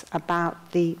resonance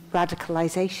about the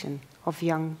radicalization of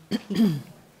young people.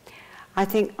 I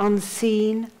think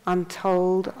unseen,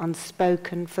 untold,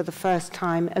 unspoken, for the first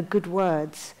time, are good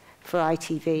words for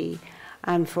ITV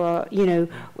and for, you know,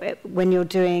 when you're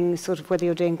doing sort of, whether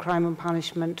you're doing Crime and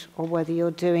Punishment or whether you're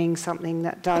doing something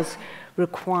that does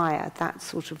require that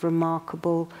sort of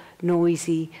remarkable,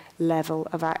 noisy level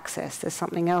of access. There's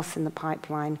something else in the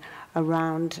pipeline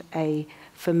around a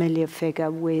familiar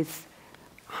figure with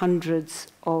hundreds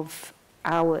of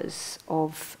hours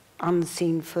of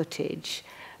unseen footage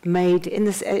made in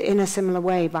a similar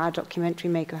way by a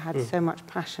documentary maker who had so much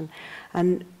passion.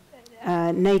 And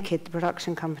Naked, the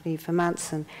production company for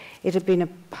Manson, it had been a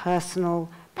personal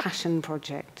passion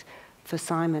project for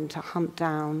Simon to hunt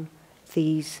down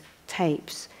these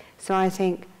tapes. So I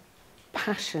think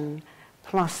passion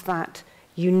plus that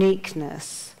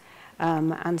uniqueness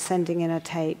and sending in a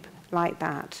tape like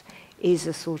that is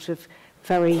a sort of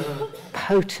very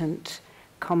potent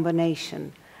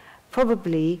combination.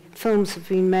 Probably films have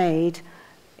been made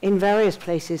in various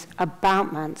places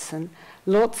about Manson.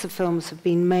 Lots of films have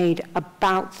been made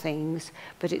about things,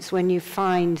 but it's when you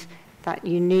find that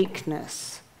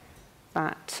uniqueness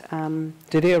that...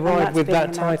 Did it arrive with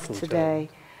that title today?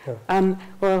 Yeah.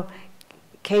 Well,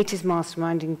 Kate is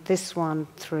masterminding this one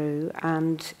through,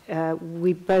 and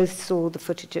we both saw the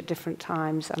footage at different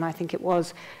times, and I think it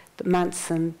was the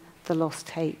Manson, the Lost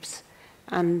Tapes.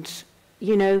 And,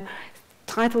 you know,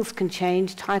 titles can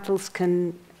change, titles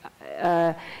can,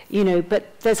 you know,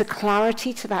 but there's a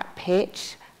clarity to that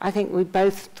pitch. I think we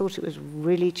both thought it was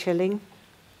really chilling.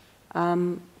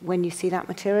 When you see that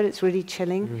material, it's really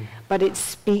chilling. But it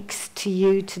speaks to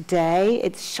you today.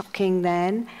 It's shocking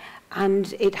then.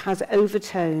 And it has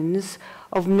overtones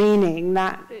of meaning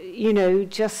that, you know,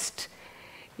 just,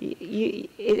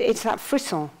 it's that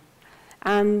frisson.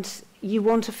 And you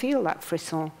want to feel that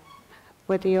frisson,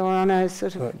 whether you're on a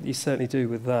sort of... Well, you certainly do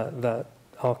with that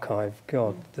archive.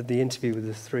 God, the interview with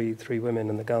the three women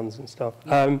and the guns and stuff.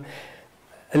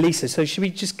 Alisa, so should we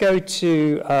just go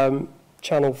to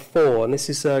Channel 4, and this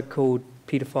is called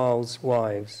Paedophiles'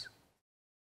 Wives.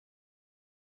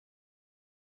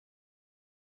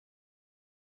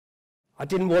 I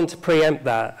didn't want to preempt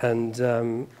that, and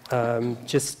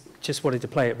just wanted to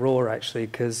play it raw, actually,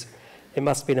 because it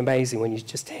must have been amazing when you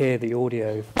just hear the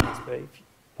audio.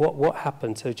 What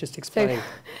happened? So just explain. So,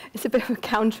 it's a bit of a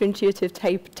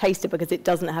counterintuitive taster because it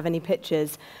doesn't have any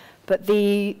pictures. But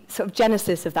the sort of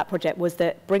genesis of that project was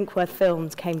that Brinkworth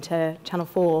Films came to Channel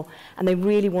 4 and they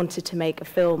really wanted to make a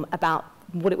film about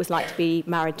what it was like to be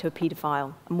married to a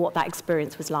paedophile and what that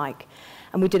experience was like.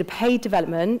 And we did a paid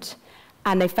development,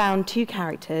 and they found 2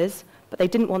 characters, but they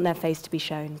didn't want their face to be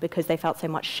shown because they felt so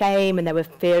much shame and there was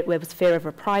fear of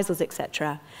reprisals,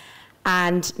 etc.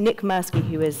 And Nick Mirsky,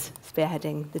 who was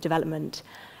spearheading the development,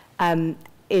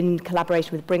 in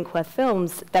collaboration with Brinkworth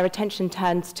Films, their attention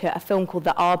turned to a film called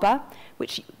The Arbor,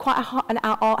 which an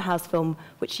art house film,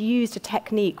 which used a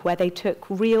technique where they took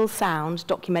real sound,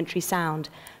 documentary sound,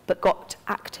 but got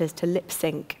actors to lip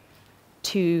sync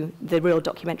to the real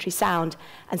documentary sound.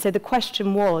 And so the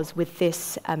question was, with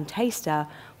this taster,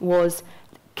 was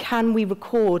can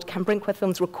Brinkworth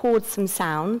Films record some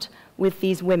sound with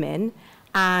these women,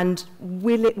 and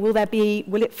will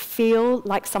it feel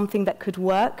like something that could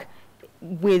work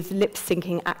with lip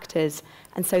syncing actors?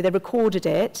 And so they recorded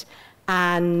it,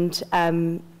 and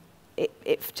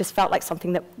it just felt like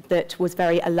something that was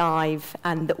very alive,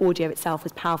 and the audio itself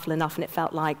was powerful enough, and it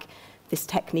felt like this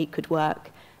technique could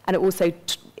work. And it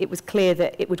was clear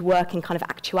that it would work in kind of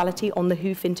actuality on the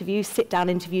hoof interviews. Sit-down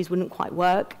interviews wouldn't quite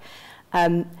work.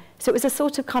 So it was a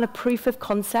sort of kind of proof of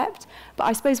concept. But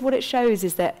I suppose what it shows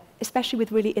is that, especially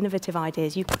with really innovative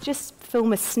ideas, you could just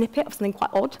film a snippet of something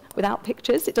quite odd without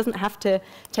pictures. It doesn't have to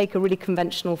take a really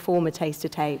conventional form, a taster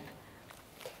tape.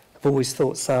 I've always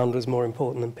thought sound was more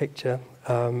important than picture,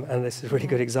 and this is a really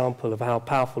good example of how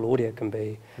powerful audio can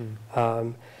be.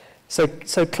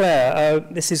 So Claire,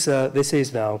 this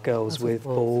is now Girls with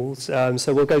Balls.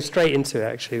 So we'll go straight into it,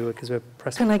 actually, because we're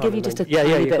pressing. Can I give you just a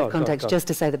tiny bit of context, just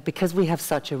to say that because we have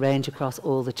such a range across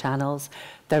all the channels,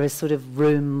 there is sort of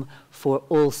room for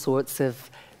all sorts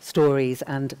of stories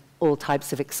and all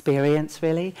types of experience,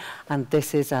 really. And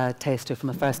this is a taster from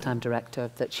a first-time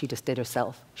director that she just did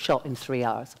herself, shot in 3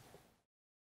 hours.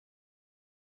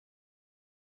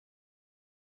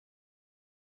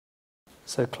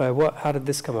 So Claire, how did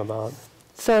this come about?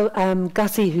 So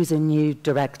Gussie, who's a new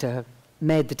director,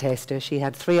 made the taster. She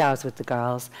had 3 hours with the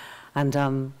girls,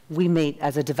 and we meet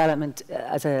as a development,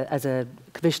 as a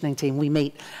commissioning team. We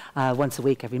meet once a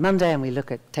week every Monday, and we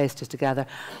look at tasters together.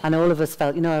 And all of us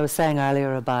felt, you know, I was saying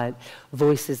earlier about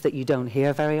voices that you don't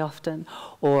hear very often,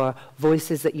 or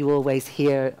voices that you always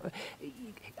hear.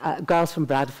 Girls from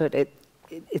Bradford,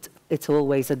 it's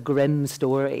always a grim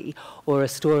story, or a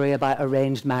story about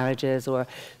arranged marriages,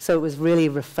 so it was really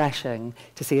refreshing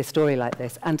to see a story like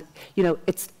this. And you know,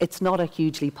 it's not a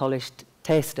hugely polished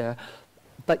taster,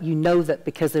 but you know that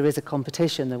because there is a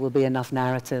competition, there will be enough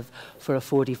narrative for a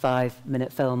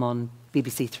 45-minute film on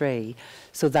BBC Three.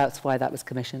 So that's why that was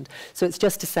commissioned. So it's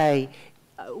just to say,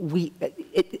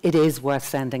 it is worth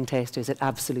sending tasters. It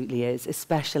absolutely is,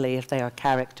 especially if they are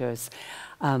characters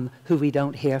who we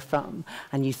don't hear from,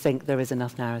 and you think there is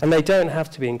enough narrative. And they don't have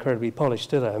to be incredibly polished,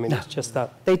 do they? I mean, no, it's just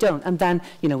that. They don't. And then,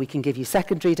 you know, we can give you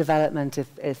secondary development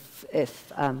if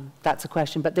that's a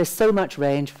question. But there's so much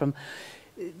range from,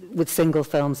 with single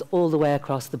films, all the way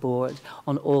across the board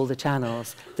on all the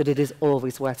channels, that it is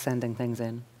always worth sending things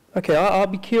in. Okay, I'll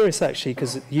be curious, actually,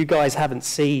 because you guys haven't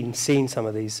seen some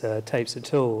of these tapes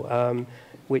at all.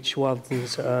 Which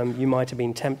ones you might have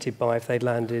been tempted by if they'd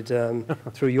landed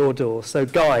through your door. So,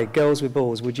 Guy, Girls with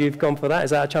Balls, would you have gone for that? Is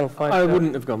that a Channel 5 I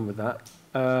wouldn't have gone with that.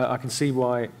 I can see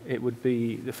why it would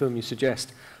be the film you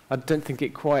suggest. I don't think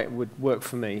it quite would work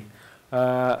for me.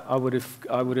 I would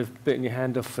have bitten your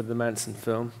hand off for the Manson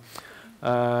film.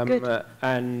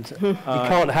 And you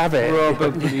can't have it.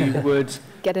 Probably would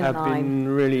have line. Been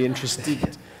really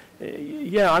interested.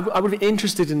 Yeah, I would be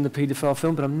interested in the paedophile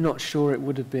film, but I'm not sure it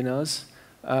would have been us.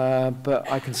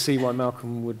 But I can see why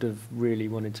Malcolm would have really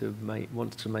wanted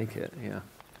to make it. Yeah.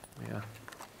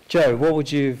 Jo, what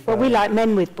would you? Well, we like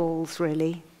men with balls,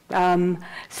 really.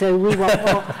 So we want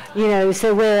more, you know.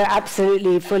 So we're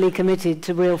absolutely fully committed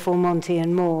to Real Full Monty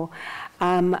and more.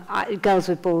 Girls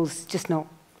with Balls, just not.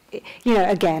 You know,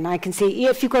 again, I can see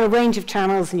if you've got a range of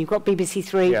channels and you've got BBC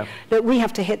Three, that we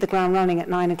have to hit the ground running at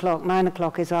 9 o'clock. 9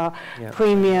 o'clock is our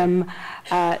premium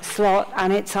slot,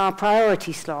 and it's our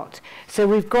priority slot. So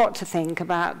we've got to think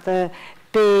about the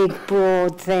big,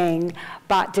 broad thing,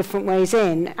 but different ways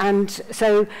in. And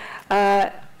so...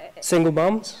 Single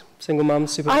mums,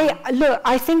 super.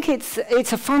 I think it's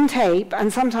a fun tape,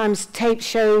 and sometimes tapes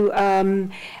show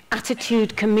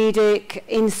attitude, comedic,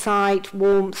 insight,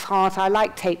 warmth, heart. I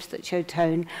like tapes that show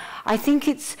tone. I think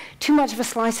it's too much of a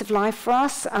slice of life for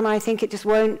us, and I think it just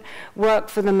won't work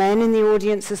for the men in the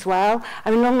audience as well.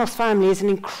 I mean, Long Lost Family is an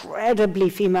incredibly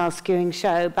female-skewing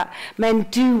show, but men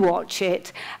do watch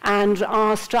it, and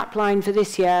our strapline for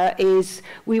this year is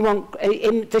we want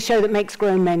the show that makes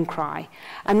grown men cry.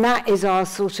 And that is our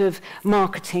sort of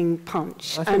marketing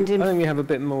punch. I think we have a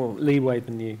bit more leeway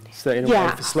than you, so in a way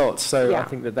for slots, so I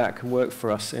think that can work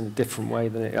for us in a different way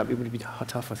than it would be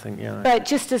tough, I think, yeah. But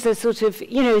just as a sort of,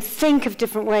 you know, think of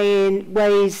different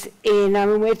ways in, I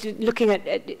mean, we're looking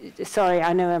at, sorry,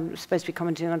 I know I'm supposed to be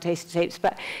commenting on Taste Tapes,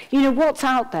 but, you know, what's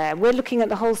out there? We're looking at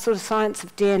the whole sort of science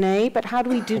of DNA, but how do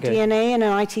we do DNA in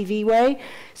an ITV way?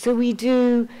 So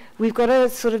we've got a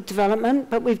sort of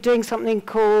development, but we're doing something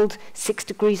called 6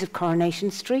 Degrees of Coronation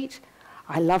Street.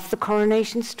 I love the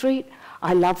Coronation Street.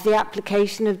 I love the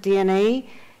application of DNA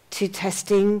to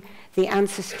testing the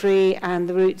ancestry and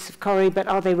the roots of Corrie, but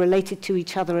are they related to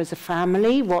each other as a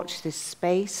family? Watch this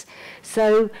space.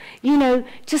 So, you know,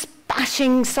 just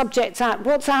bashing subjects out,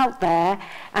 what's out there,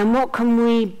 and what can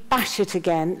we bash it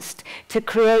against to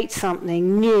create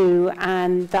something new,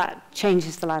 and that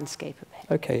changes the landscape a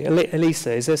bit. Okay,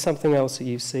 Alisa, is there something else that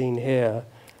you've seen here?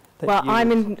 Well,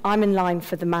 I'm in line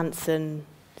for the Manson.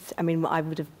 I mean, I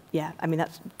would have, I mean,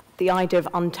 that's the idea of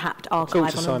untapped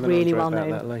archive on a really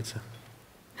well-known,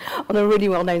 on a really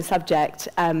well-known subject.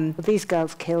 These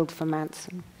girls killed for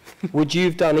Manson. Would you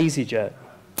have done EasyJet?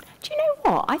 Do you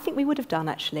know what? I think we would have done,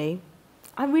 actually.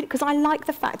 Because I like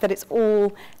the fact that it's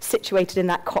all situated in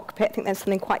that cockpit. I think there's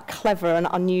something quite clever and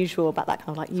unusual about that kind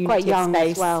of like unity quite young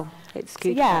space. As well. It's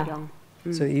quite young.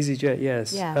 So EasyJet,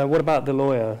 yes. Yeah. What about the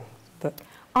lawyer?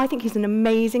 I think he's an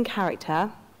amazing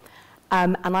character,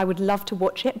 and I would love to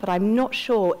watch it, but I'm not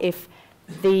sure if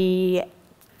the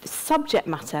subject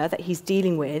matter that he's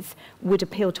dealing with would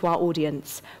appeal to our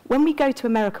audience. When we go to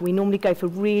America, we normally go for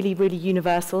really, really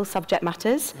universal subject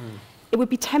matters. It would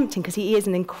be tempting because he is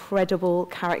an incredible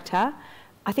character.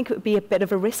 I think it would be a bit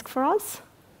of a risk for us.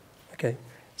 Okay.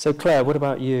 So, Claire, what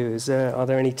about you? Are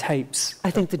there any tapes?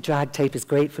 I think the drag tape is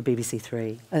great for BBC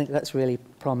Three. I think that's really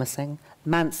promising.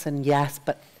 Manson, yes,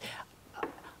 but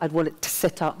I'd want it to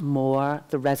sit up more,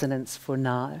 the resonance for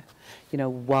now. You know,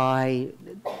 why...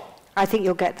 I think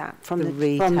you'll get that from the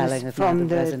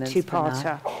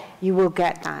two-parter. You will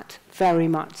get that, very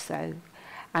much so.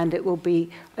 And it will be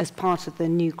as part of the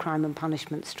new crime and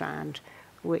punishment strand,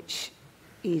 which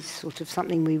is sort of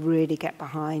something we really get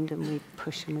behind and we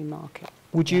push and we market.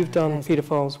 Would you have done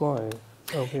Paedophile's Wife?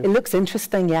 It looks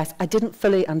interesting, yes. I didn't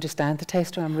fully understand the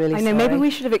taster. I'm really sorry. I know, maybe we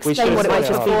should have explained what it was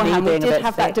beforehand. We did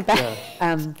have that debate.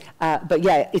 But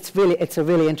yeah, it's a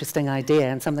really interesting idea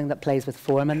and something that plays with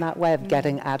form, and that way of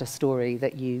getting at a story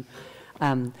that you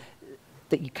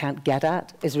can't get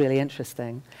at is really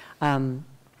interesting.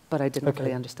 But I didn't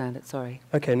fully understand it, sorry.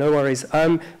 Okay, no worries.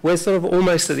 We're sort of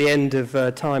almost at the end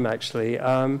of time, actually.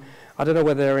 I don't know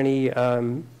whether there are any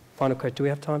final questions. Do we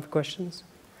have time for questions?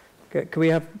 Okay, can we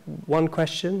have one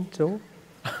question at all?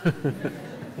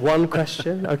 One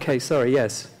question? Okay, sorry,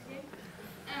 yes.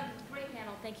 Great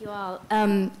panel, thank you all.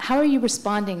 How are you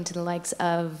responding to the likes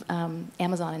of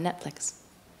Amazon and Netflix?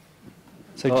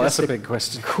 So that's a big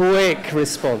question. Quick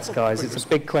response, guys. It's a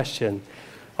big question.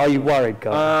 Are you worried,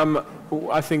 guys?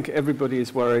 I think everybody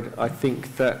is worried. I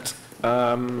think that,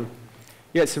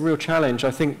 it's a real challenge.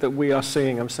 I think that we are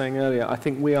seeing, I'm saying earlier, I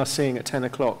think we are seeing at 10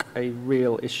 o'clock a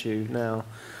real issue now,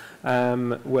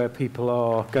 where people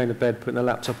are going to bed, putting their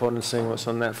laptop on and seeing what's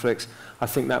on Netflix. I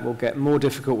think that will get more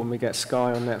difficult when we get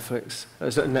Sky on Netflix,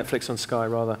 Netflix on Sky,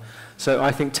 rather. So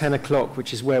I think 10 o'clock,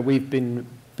 which is where we've been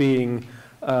being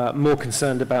more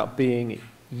concerned about being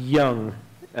young,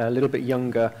 a little bit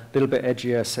younger, a little bit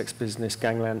edgier, Sex Business,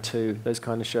 Gangland 2, those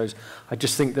kind of shows. I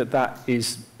just think that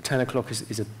is, 10 o'clock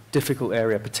is a difficult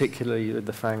area, particularly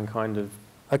the Fang kind of.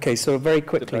 Okay, so very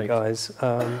quickly, debate. Guys,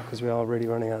 because we are really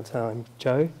running out of time.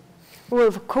 Joe? Well,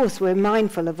 of course, we're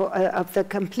mindful of the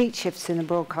complete shifts in the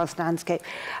broadcast landscape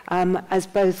as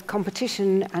both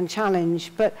competition and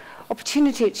challenge, but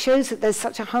opportunity. It shows that there's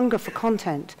such a hunger for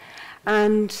content.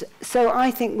 And so I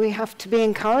think we have to be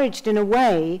encouraged in a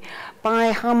way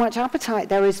by how much appetite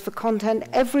there is for content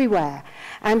everywhere.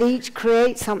 And each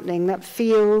creates something that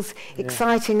feels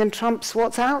exciting and trumps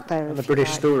what's out there. And the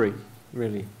British story,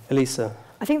 really. Alisa?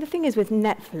 I think the thing is with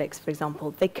Netflix, for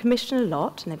example, they commission a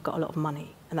lot and they've got a lot of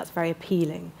money, and that's very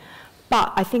appealing.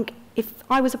 But I think if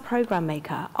I was a program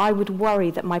maker, I would worry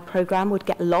that my program would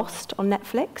get lost on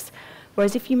Netflix,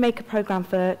 Whereas if you make a programme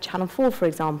for Channel 4, for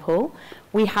example,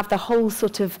 we have the whole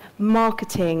sort of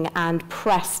marketing and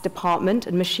press department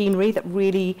and machinery that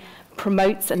really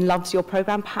promotes and loves your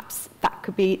programme. Perhaps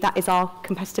that is our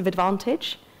competitive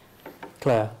advantage.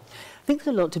 Claire? I think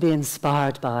there's a lot to be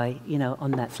inspired by, you know,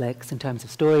 on Netflix in terms of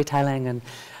storytelling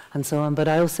and so on, but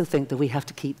I also think that we have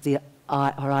to keep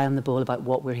our eye on the ball about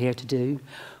what we're here to do,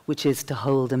 which is to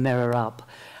hold a mirror up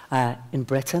in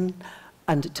Britain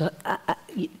and to,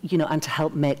 you know, and to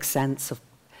help make sense of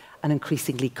an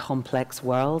increasingly complex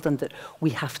world, and that we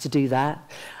have to do that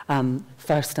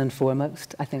first and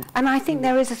foremost, I think. And I think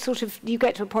there is a sort of, you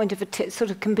get to a point of sort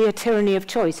of can be a tyranny of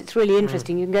choice. It's really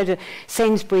interesting. You can go to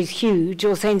Sainsbury's Huge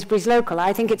or Sainsbury's Local.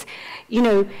 I think it's, you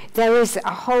know, there is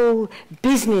a whole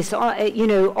business, you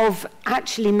know, of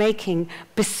actually making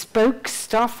bespoke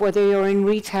stuff, whether you're in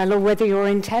retail or whether you're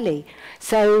in telly.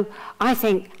 So I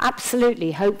think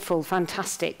absolutely hopeful,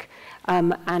 fantastic.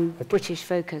 And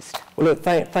British-focused. Well, look,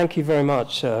 thank you very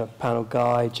much, panel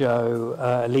Guy, Joe,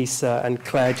 Alisa, and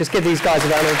Claire. Just give these guys a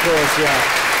round of applause. Yeah.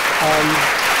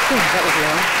 That was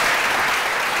long.